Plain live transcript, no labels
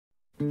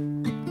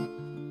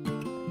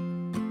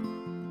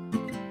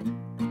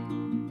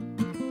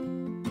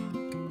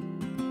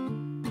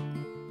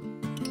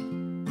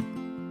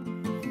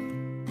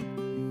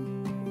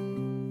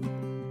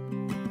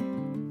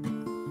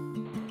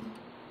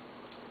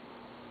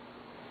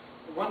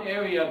one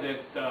area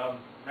that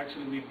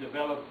actually we've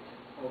developed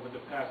over the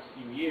past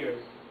few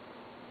years,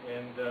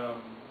 and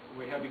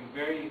we're having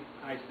very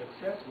high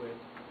success with,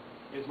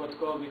 is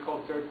we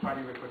call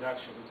third-party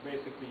reproduction. It's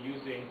basically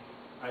using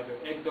either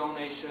egg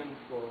donation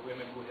for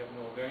women who have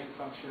no ovarian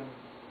function,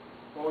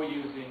 or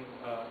using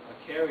a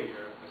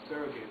carrier, a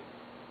surrogate,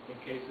 in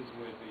cases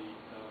where the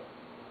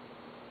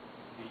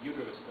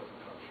uterus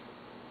doesn't function.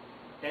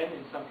 And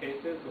in some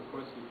cases, of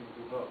course, we can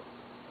do both.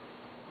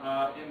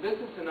 And this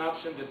is an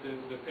option that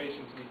the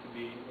patients need to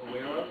be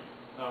aware of.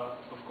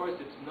 Of course,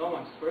 it's no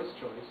one's first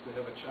choice to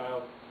have a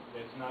child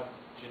that's not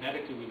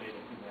genetically related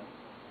to them.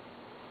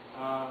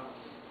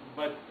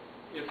 But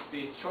if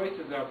the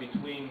choices are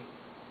between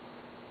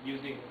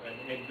using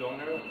an egg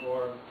donor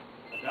or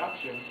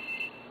adoption,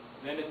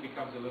 then it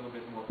becomes a little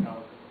bit more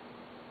palatable.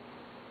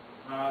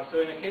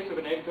 So in the case of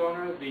an egg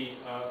donor, the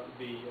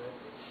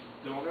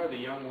donor, the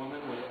young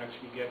woman, will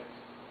actually get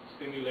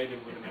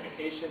stimulated with a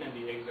medication, and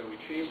the eggs are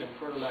retrieved and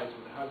fertilized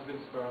with the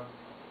husband's sperm.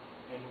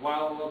 And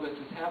while all this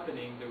is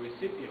happening, the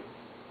recipient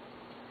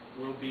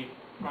will be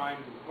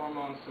primed with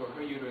hormones, so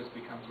her uterus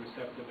becomes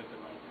receptive at the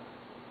right time.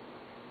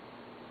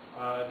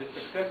 The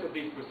success of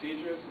these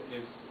procedures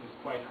is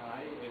quite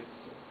high. It's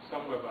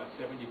somewhere about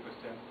 70%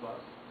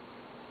 plus.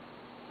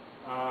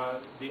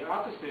 The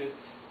opposite,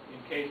 in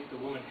case the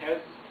woman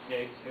has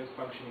eggs, has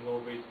functioning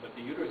ovaries, but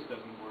the uterus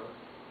doesn't work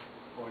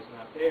or is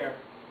not there,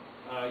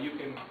 you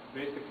can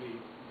basically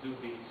do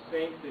the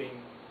same thing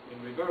in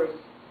reverse,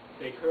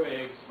 take her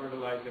eggs,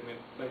 fertilize them, and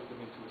place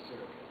them into a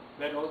surrogate.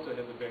 That also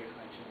has a very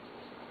high chance of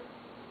success.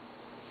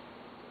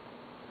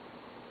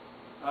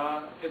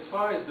 As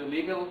far as the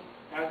legal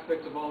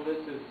aspect of all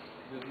this is,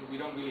 we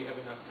don't really have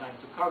enough time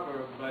to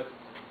cover, but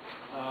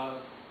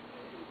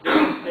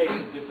different states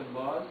have different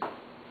laws,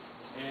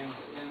 and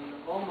in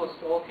almost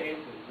all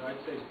cases,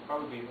 I'd say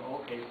probably in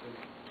all cases,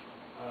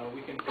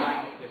 we can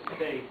find a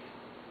state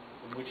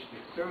in which the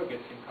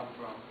surrogate can come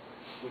from,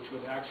 which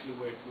would actually,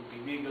 where it would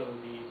be legal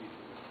and be easy to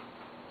do.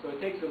 So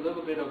it takes a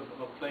little bit of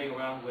playing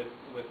around with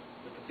the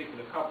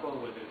particular couple,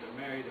 whether they're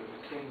married or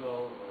they're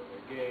single or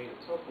they're gay and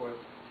so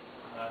forth,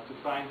 to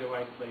find the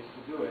right place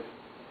to do it.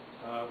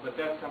 But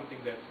that's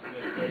something that's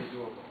very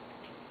doable.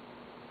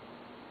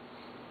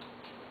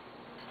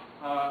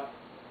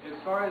 As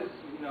far as,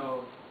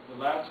 the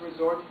last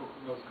resort for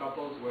those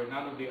couples where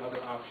none of the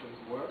other options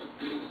work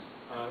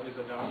is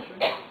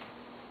adoption.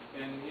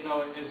 And,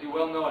 as you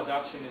well know,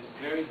 adoption is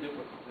very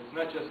difficult. It's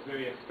not just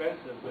very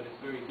expensive, but it's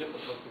very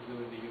difficult to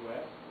do in the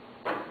U.S.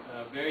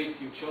 Very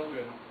few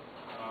children,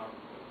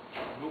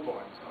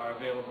 newborns, are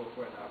available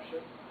for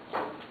adoption.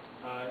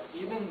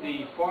 Even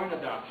the foreign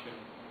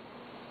adoptions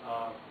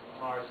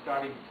are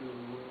starting to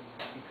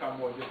become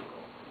more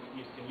difficult.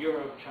 Eastern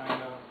Europe,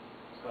 China,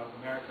 South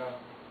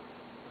America,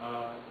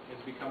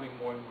 it's becoming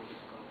more and more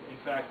difficult. In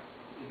fact,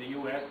 in the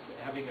U.S.,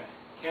 having a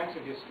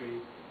cancer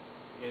history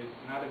is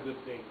not a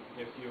good thing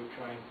if you're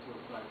trying to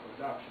apply for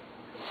adoption,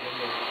 because then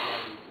they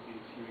require you to be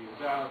a few years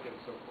out and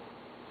so forth.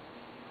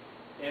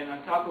 And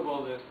on top of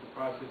all this, the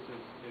process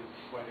is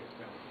quite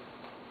expensive.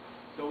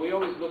 So we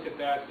always look at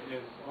that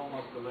as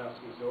almost the last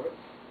resort.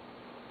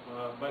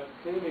 But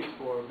clearly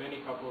for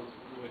many couples,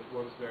 it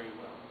works very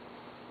well.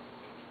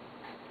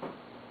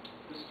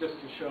 This is just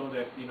to show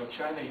that,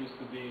 China used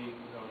to be,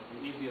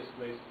 the easiest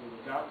place to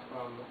adopt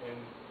from, and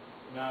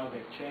now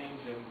they've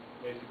changed, and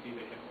basically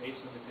they have age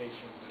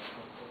limitations and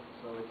so forth.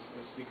 So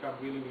it's become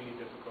really, really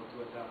difficult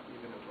to adopt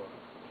even abroad.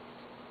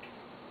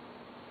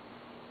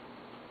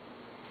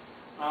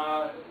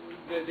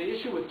 The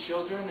issue with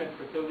children and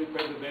fertility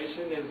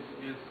preservation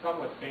is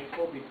somewhat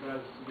painful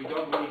because we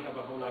don't really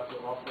have a whole lot to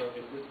offer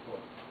at this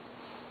point.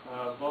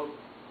 Both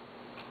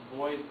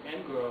boys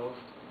and girls,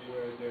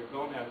 where their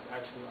gonads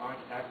actually aren't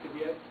active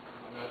yet,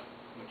 are not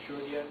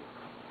matured yet,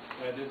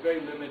 there's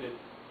very limited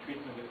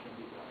treatment that can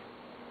be done.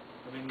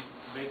 I mean,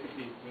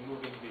 basically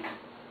removing the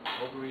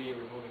ovary,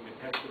 removing the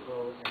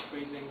testicle, and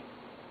freezing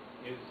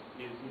is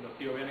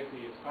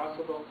theoretically is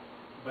possible,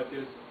 but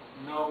there's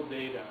no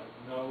data,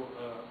 no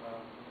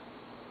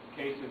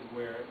cases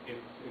where it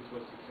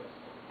was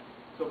successful.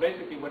 So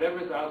basically,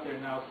 whatever's out there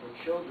now for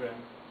children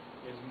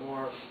is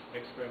more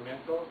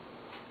experimental,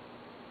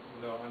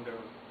 under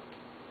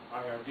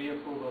IRB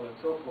approval and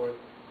so forth,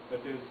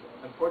 but there's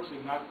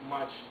unfortunately not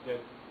much that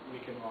we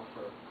can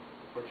offer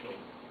for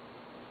children.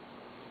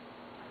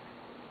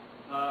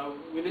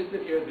 We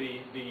listed here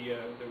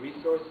the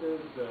resources.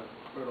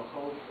 Fertile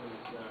Hope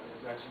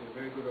is actually a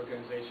very good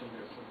organization.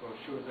 There's some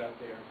brochures out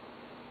there.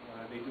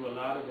 They do a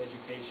lot of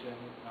education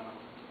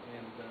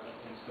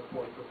and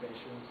support for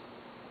patients.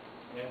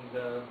 And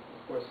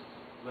of course,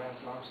 Lance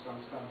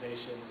Armstrong's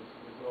foundation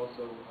is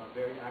also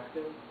very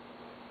active.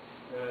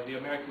 The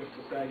American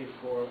Society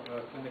for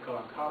Clinical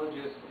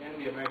Oncologists and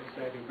the American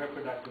Society of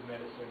Reproductive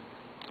Medicine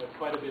have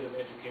quite a bit of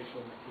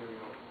educational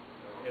material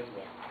as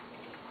well.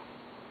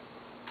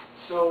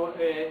 So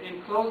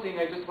in closing,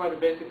 I just want to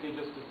basically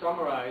just to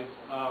summarize,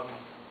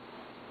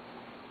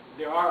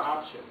 there are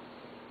options.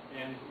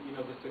 And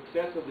the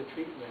success of the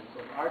treatments,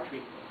 of our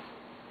treatments,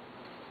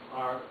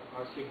 are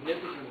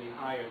significantly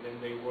higher than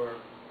they were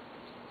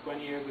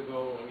 20 years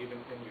ago or even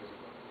 10 years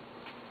ago.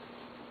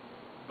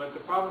 But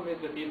the problem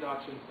is that these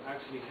options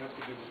actually have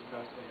to be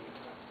discussed ahead of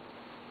time.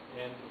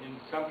 And in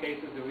some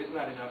cases there is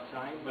not enough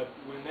time, but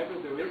whenever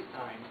there is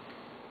time,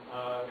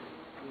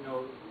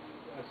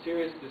 a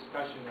serious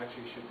discussion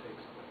actually should take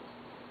place.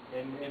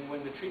 And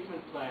when the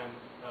treatment plan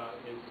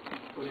is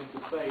put into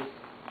place,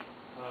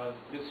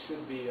 this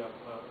should be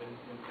an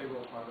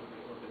integral part of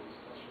the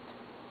discussion.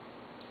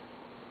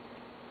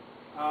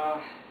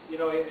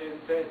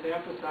 To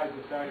emphasize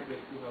the fact that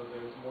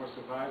there's more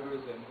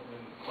survivors and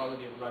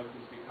quality of life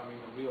is becoming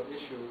a real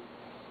issue,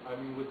 I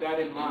mean, with that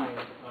in mind,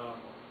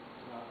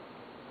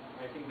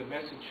 I think the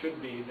message should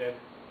be that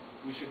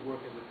we should work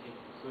as a team.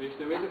 So if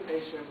there is a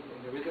patient and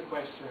there is a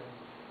question,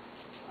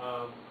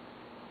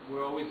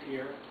 we're always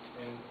here,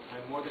 and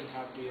I'm more than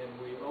happy, and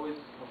we always,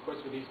 of course,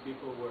 with these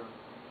people, we're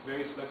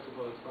very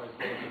flexible as far as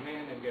getting them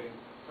in and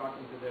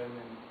talking to them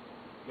and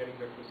getting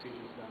their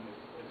procedures done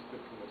as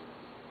quickly as possible.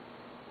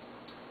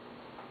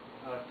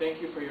 Thank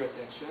you for your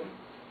attention,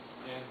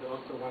 and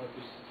also wanted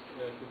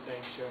to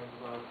thank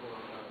Schering-Plough for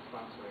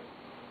sponsoring.